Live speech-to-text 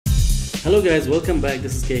Hello guys, welcome back.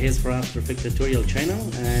 This is KHS for After Effects tutorial channel,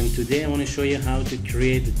 and today I want to show you how to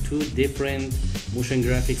create two different motion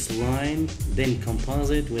graphics line, then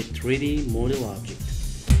composite with 3D model object.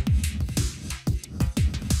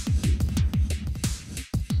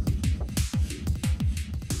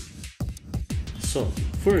 So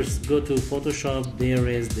first go to Photoshop. There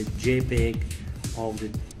is the JPEG of the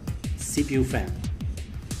CPU fan.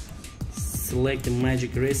 Select the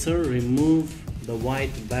magic eraser, remove the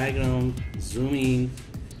white background, zoom in,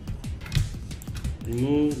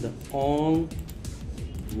 remove the all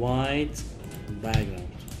white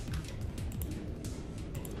background.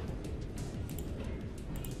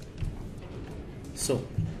 So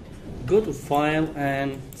go to file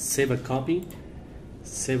and save a copy,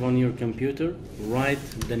 save on your computer, write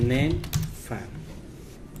the name fan.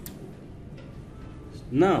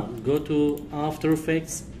 Now go to After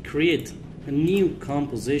Effects, create a new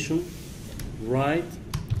composition, write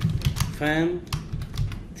fan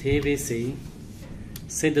TVC,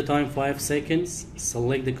 set the time 5 seconds,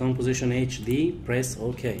 select the composition HD, press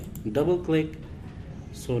OK, double click.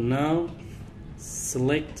 So now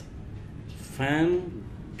select fan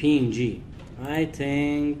PNG. I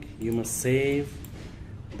think you must save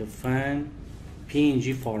the fan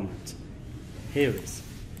PNG format. Here is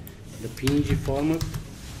the PNG format,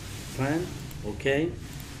 fan, OK,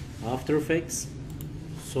 After Effects.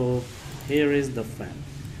 So here is the fan.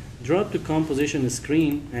 Drop to composition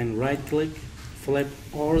screen and right click, flip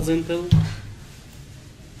horizontal,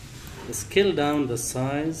 scale down the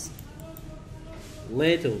size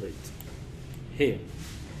little bit here.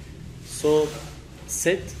 So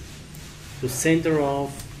set to center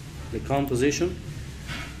of the composition,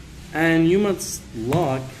 and you must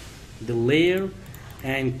lock the layer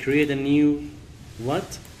and create a new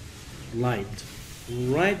light.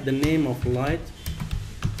 Write the name of light,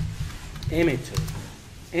 emitter,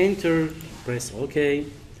 enter, press OK.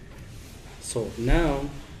 So now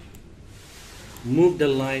move the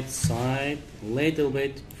light side little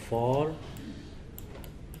bit forward,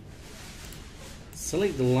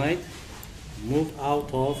 select the light, move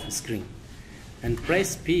out of screen and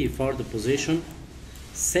press P for the position.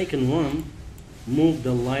 Second one, move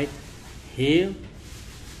the light here,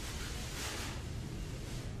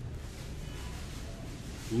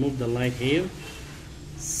 move the light here.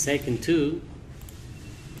 Second two,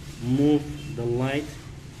 move the light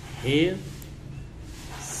here.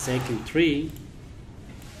 Second three,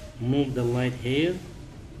 move the light here.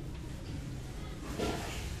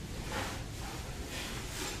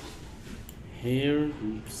 Here,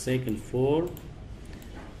 second four,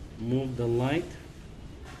 move the light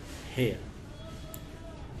here.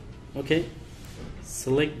 Okay,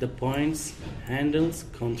 select the points, handles,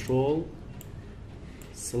 control,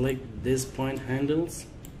 select this point handles,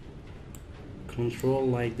 control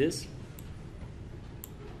like this.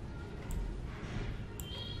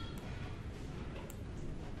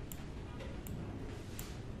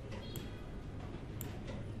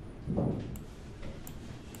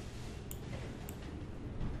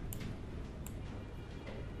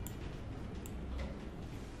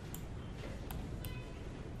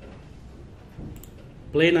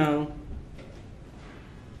 Play now.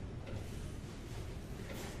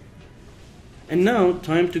 And now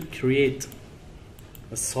time to create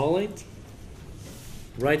a solid.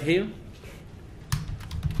 Right here,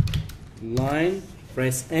 line,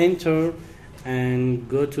 press enter and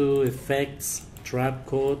go to effects, trap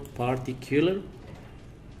code, particular,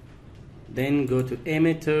 then go to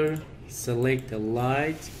emitter, select a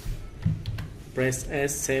light, press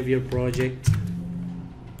S, save your project,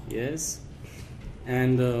 yes,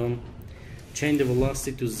 and change the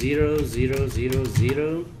velocity to 0, 0, 0,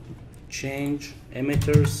 0, change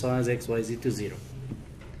emitter size XYZ to 0.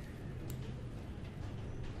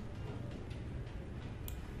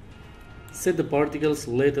 Set the particles a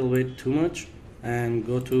little bit too much and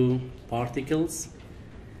go to particles,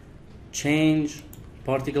 change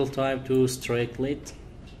particle type to strikelet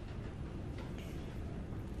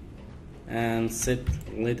and set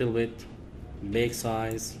a little bit big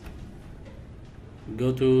size.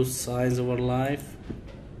 Go to size over life,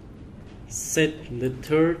 set the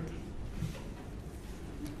third,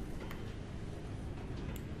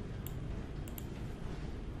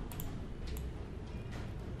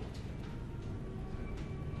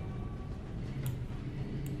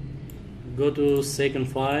 go to second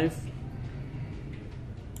 5,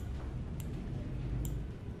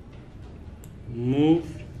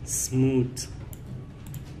 move smooth,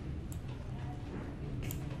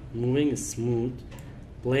 moving smooth.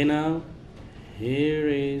 Play now. Here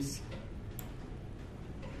is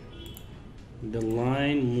the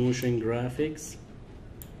line motion graphics.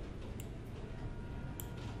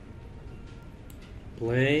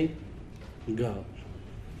 play, go.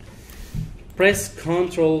 Press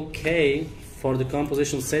Ctrl K for the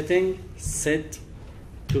composition setting. Set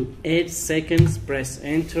to 8 seconds. Press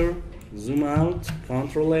enter. Zoom out.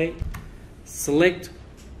 Ctrl A. Select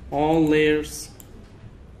all layers.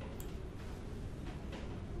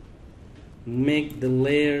 Make the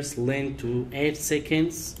layers length to 8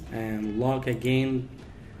 seconds and lock again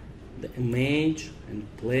the image and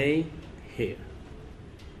play here.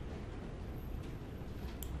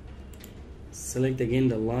 Select again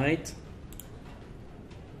the light.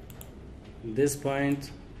 This point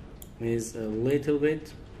is a little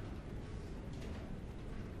bit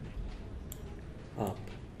up.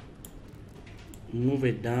 Move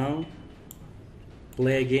it down.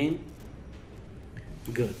 Play again.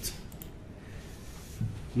 Good.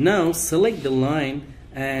 Now select the line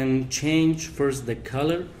and change first the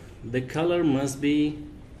color. The color must be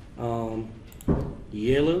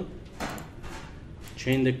yellow.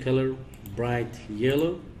 Change the color bright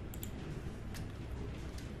yellow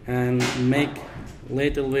and make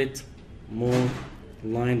little bit more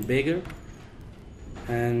line bigger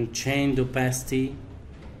and change the opacity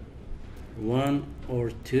 1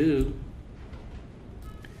 or 2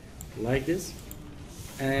 like this,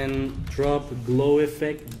 and drop glow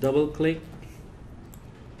effect. Double click.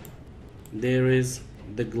 There is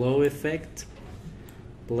the glow effect.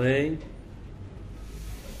 Play.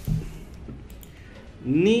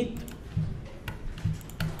 Make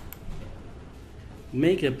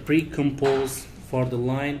a pre-compose for the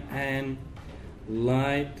line and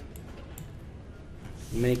light.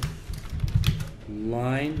 Make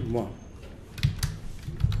line 1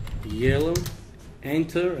 yellow.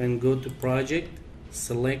 Enter and go to project.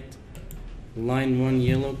 Select line 1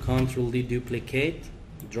 yellow. Ctrl D, duplicate.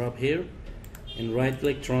 Drop here and right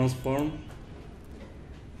click, transform,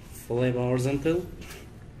 flip horizontal.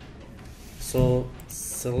 So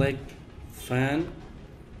select fan,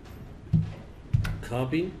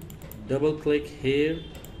 copy, double click here,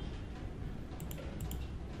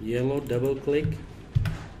 yellow, double click,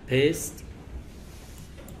 paste,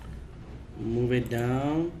 move it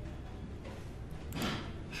down,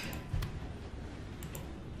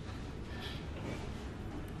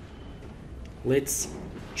 let's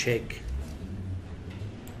check,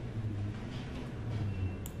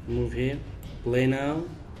 move here, play now,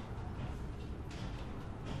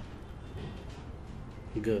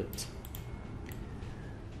 good.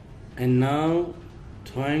 And now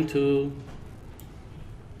time to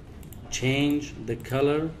change the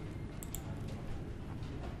color.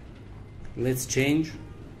 Let's change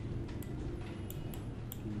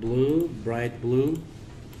blue, bright blue,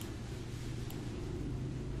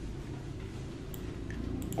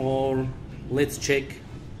 or let's check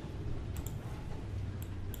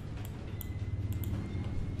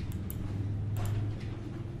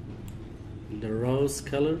the rose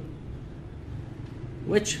color.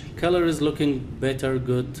 Which color is looking better?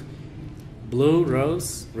 Good. Blue,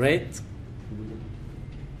 rose, red,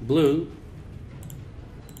 blue.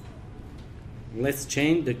 Let's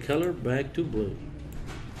change the color back to blue.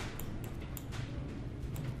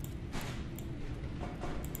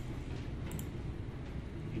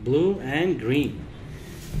 Blue and green.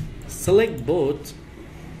 Select both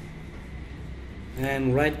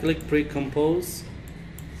and right click, pre-compose,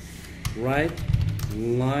 right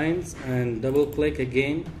lines and double click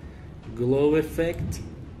again, glow effect,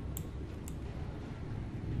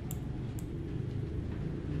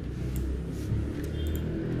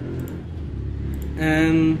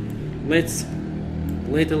 and let's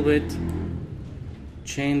little bit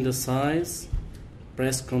change the size.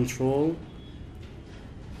 Press Ctrl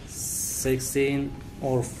 16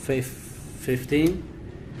 or 15,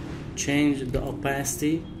 change the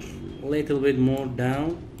opacity a little bit more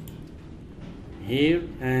down here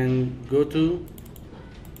and go to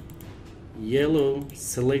yellow.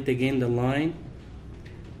 Select again the line,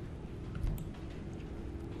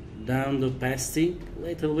 down the opacity a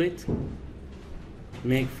little bit,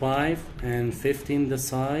 make 5 and 15 the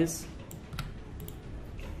size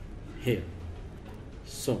here.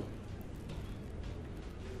 So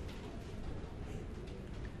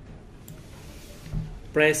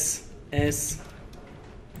press S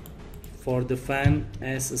for the fan,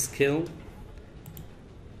 S scale,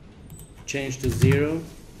 change to 0,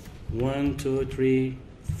 1, 2, 3,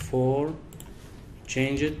 4,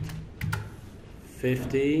 change it,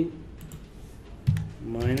 50,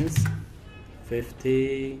 minus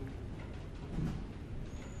 50,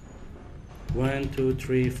 1, 2,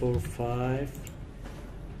 3, 4, 5,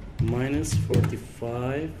 minus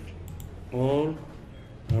 45, or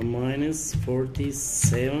minus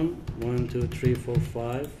 47, 1, 2, 3, 4,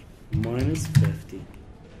 5, minus 50.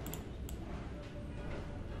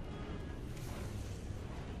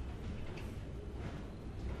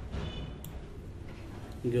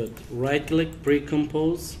 Good. Right click,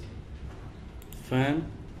 pre-compose, fan,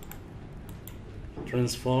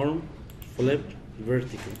 transform, flip,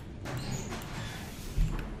 vertical.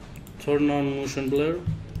 Turn on motion blur.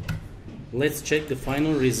 Let's check the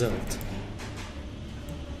final result.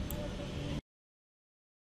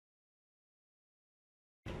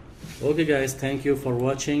 Okay guys, thank you for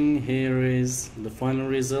watching. Here is the final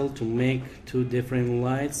result to make two different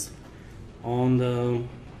lights on the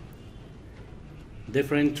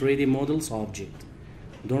different 3D models object.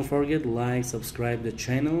 Don't forget, like, subscribe the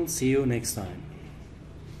channel. See you next time.